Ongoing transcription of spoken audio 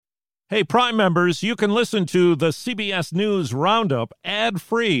Hey, Prime members, you can listen to the CBS News Roundup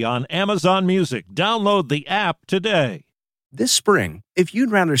ad-free on Amazon Music. Download the app today. This spring, if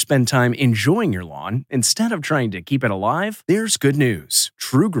you'd rather spend time enjoying your lawn instead of trying to keep it alive, there's good news.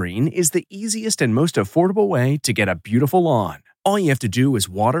 TruGreen is the easiest and most affordable way to get a beautiful lawn. All you have to do is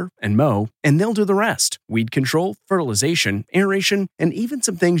water and mow, and they'll do the rest. Weed control, fertilization, aeration, and even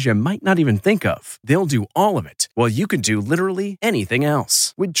some things you might not even think of. They'll do all of it, while you can do literally anything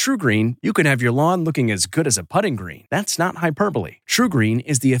else. With TruGreen, you can have your lawn looking as good as a putting green. That's not hyperbole. TruGreen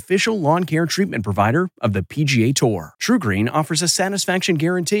is the official lawn care treatment provider of the PGA Tour. TruGreen offers a satisfaction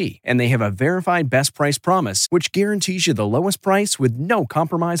guarantee, and they have a verified best price promise, which guarantees you the lowest price with no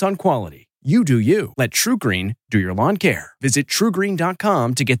compromise on quality. You do you. Let TruGreen do your lawn care. Visit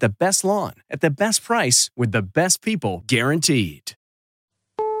TruGreen.com to get the best lawn at the best price with the best people guaranteed.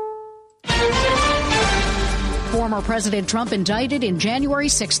 Former President Trump indicted in January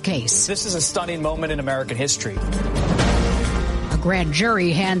 6th case. This is a stunning moment in American history. A grand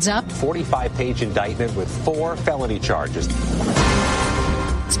jury hands up 45-page indictment with 4 felony charges.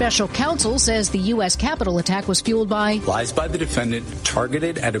 Special counsel says the U.S. Capitol attack was fueled by lies by the defendant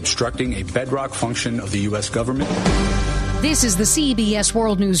targeted at obstructing a bedrock function of the U.S. government. This is the CBS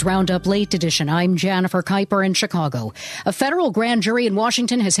World News Roundup Late Edition. I'm Jennifer Kuiper in Chicago. A federal grand jury in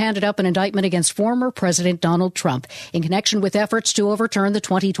Washington has handed up an indictment against former President Donald Trump in connection with efforts to overturn the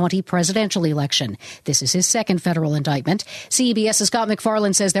 2020 presidential election. This is his second federal indictment. CBS's Scott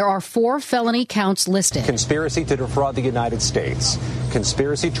MacFarlane says there are 4 felony counts listed. Conspiracy to defraud the United States,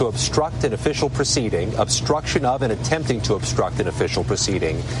 conspiracy to obstruct an official proceeding, obstruction of and attempting to obstruct an official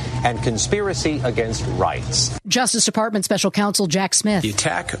proceeding, and conspiracy against rights. Justice Department Special Counsel Jack Smith. The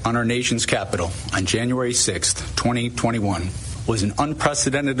attack on our nation's capital on January 6th, 2021 was an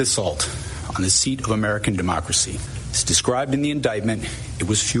unprecedented assault on the seat of American democracy. As described in the indictment, it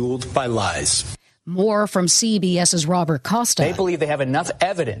was fueled by lies. More from CBS's Robert Costa. They believe they have enough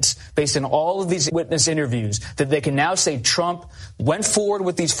evidence based on all of these witness interviews that they can now say Trump went forward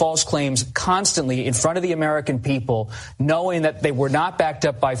with these false claims constantly in front of the American people, knowing that they were not backed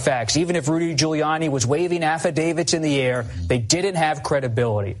up by facts. Even if Rudy Giuliani was waving affidavits in the air, they didn't have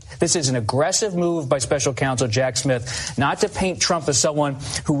credibility. This is an aggressive move by Special Counsel Jack Smith, not to paint Trump as someone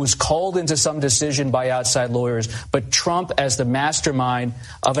who was called into some decision by outside lawyers, but Trump as the mastermind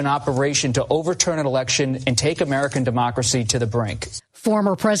of an operation to overturn an election and take American democracy to the brink.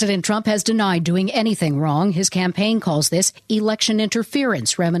 Former President Trump has denied doing anything wrong. His campaign calls this election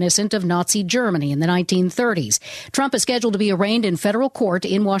interference, reminiscent of Nazi Germany in the 1930s. Trump is scheduled to be arraigned in federal court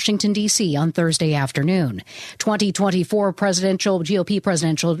in Washington, D.C. on Thursday afternoon. 2024 GOP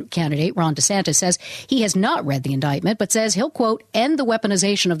presidential candidate Ron DeSantis says he has not read the indictment, but says he'll, quote, end the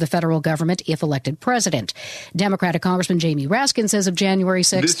weaponization of the federal government if elected president. Democratic Congressman Jamie Raskin says of January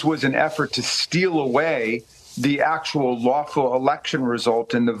 6th, this was an effort to steal away the actual lawful election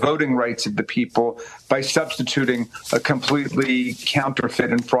result and the voting rights of the people by substituting a completely counterfeit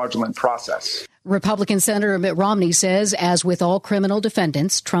and fraudulent process. Republican Senator Mitt Romney says, as with all criminal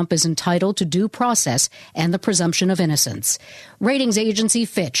defendants, Trump is entitled to due process and the presumption of innocence. Ratings agency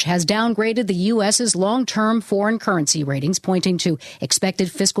Fitch has downgraded the U.S.'s long-term foreign currency ratings, pointing to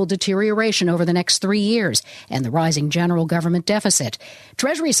expected fiscal deterioration over the next 3 years and the rising general government deficit.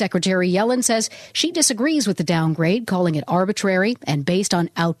 Treasury Secretary Yellen says she disagrees with the downgrade, calling it arbitrary and based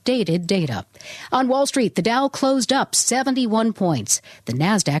on outdated data. On Wall Street, the Dow closed up 71 points. The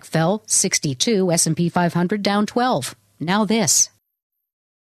Nasdaq fell 62. S&P 500 down 12. Now this.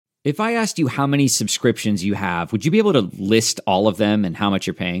 If I asked you how many subscriptions you have, would you be able to list all of them and how much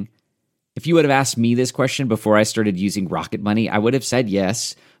you're paying? If you would have asked me this question before I started using Rocket Money, I would have said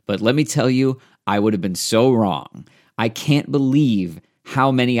yes. But let me tell you, I would have been so wrong. I can't believe how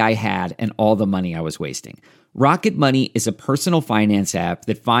many I had and all the money I was wasting. Rocket Money is a personal finance app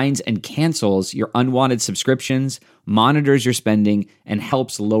that finds and cancels your unwanted subscriptions, monitors your spending, and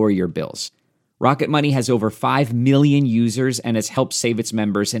helps lower your bills. Rocket Money has over 5 million users and has helped save its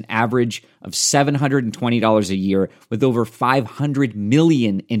members an average of $720 a year with over 500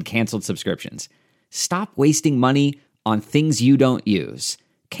 million in canceled subscriptions. Stop wasting money on things you don't use.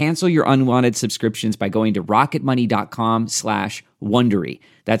 Cancel your unwanted subscriptions by going to rocketmoney.com/Wondery.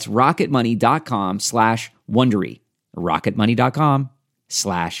 That's rocketmoney.com/Wondery.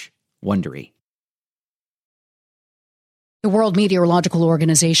 rocketmoney.com/Wondery. The World Meteorological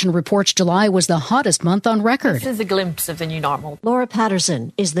Organization reports July was the hottest month on record. This is a glimpse of the new normal. Laura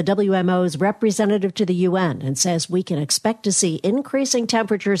Patterson is the WMO's representative to the UN and says we can expect to see increasing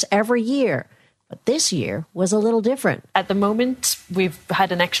temperatures every year. But this year was a little different. At the moment, we've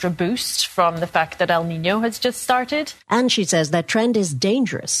had an extra boost from the fact that El Niño has just started. And she says that trend is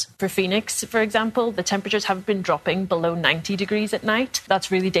dangerous. For Phoenix, for example, the temperatures have been dropping below 90 degrees at night.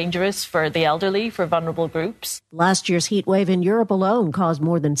 That's really dangerous for the elderly, for vulnerable groups. Last year's heat wave in Europe alone caused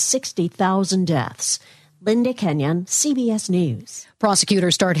more than 60,000 deaths. Linda Kenyon, CBS News.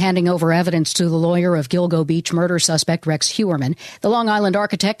 Prosecutors start handing over evidence to the lawyer of Gilgo Beach murder suspect Rex Heuermann. The Long Island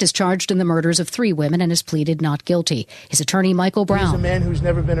architect is charged in the murders of 3 women and has pleaded not guilty. His attorney, Michael Brown. He's a man who's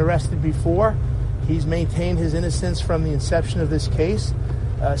never been arrested before. He's maintained his innocence from the inception of this case.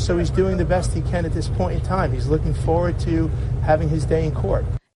 So he's doing the best he can at this point in time. He's looking forward to having his day in court.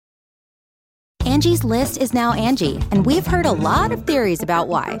 Angie's List is now Angie, and we've heard a lot of theories about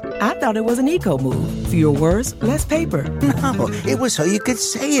why. I thought it was an eco move. Fewer words, less paper. No, it was so you could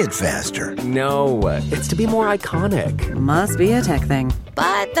say it faster. No, it's to be more iconic. Must be a tech thing.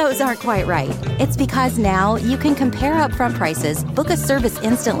 But those aren't quite right. It's because now you can compare upfront prices, book a service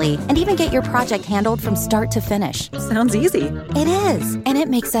instantly, and even get your project handled from start to finish. Sounds easy. It is, and it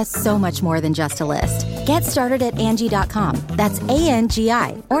makes us so much more than just a list. Get started at Angie.com. That's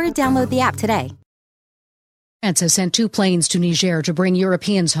ANGI, or download the app today. France has sent 2 planes to Niger to bring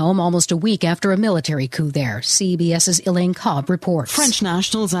Europeans home almost a week after a military coup there. CBS's Elaine Cobb reports. French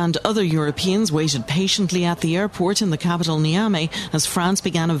nationals and other Europeans waited patiently at the airport in the capital Niamey as France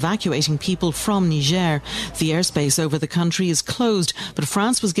began evacuating people from Niger. The airspace over the country is closed, but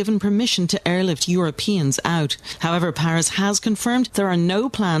France was given permission to airlift Europeans out. However, Paris has confirmed there are no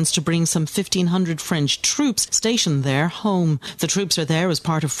plans to bring some 1,500 French troops stationed there home. The troops are there as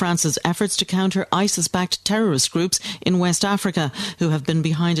part of France's efforts to counter ISIS-backed terrorist groups in West Africa who have been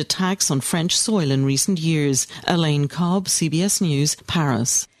behind attacks on French soil in recent years. Elaine Cobb, CBS News,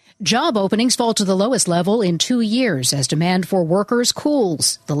 Paris. Job openings fall to the lowest level in 2 years as demand for workers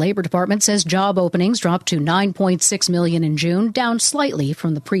cools. The Labor Department says job openings dropped to 9.6 million in June, down slightly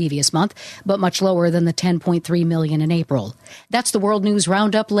from the previous month, but much lower than the 10.3 million in April. That's the World News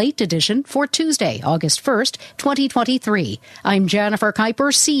Roundup Late Edition for Tuesday, August 1st, 2023. I'm Jennifer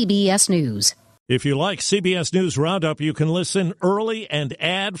Kuiper, CBS News. If you like CBS News Roundup, you can listen early and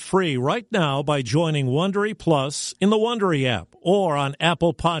ad-free right now by joining Wondery Plus in the Wondery app or on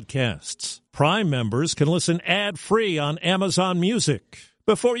Apple Podcasts. Prime members can listen ad-free on Amazon Music.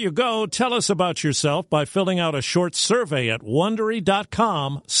 Before you go, tell us about yourself by filling out a short survey at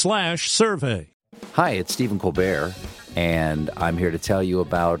Wondery.com/survey. Hi, it's Stephen Colbert, and I'm here to tell you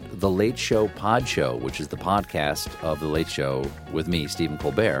about The Late Show Pod Show, which is the podcast of The Late Show with me, Stephen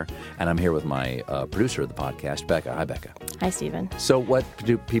Colbert, and I'm here with my producer of the podcast, Becca. Hi, Becca. Hi, Stephen. So what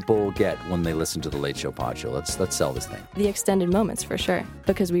do people get when they listen to The Late Show Pod Show? Let's sell this thing. The extended moments, for sure,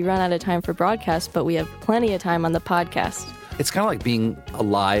 because we run out of time for broadcast, but we have plenty of time on the podcast. It's kind of like being a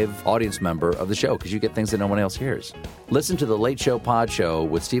live audience member of the show because you get things that no one else hears. Listen to The Late Show Pod Show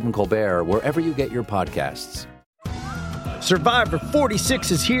with Stephen Colbert wherever you get your podcasts. Survivor 46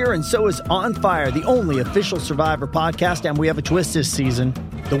 is here, and so is On Fire, the only official Survivor podcast, and we have a twist this season.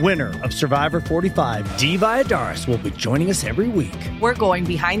 The winner of Survivor 45, Dee Valladares, will be joining us every week. We're going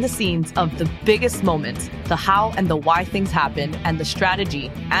behind the scenes of the biggest moments, the how and the why things happen, and the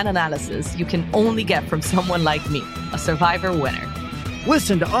strategy and analysis you can only get from someone like me, a Survivor winner.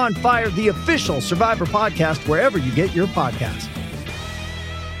 Listen to On Fire, the official Survivor podcast, wherever you get your podcasts.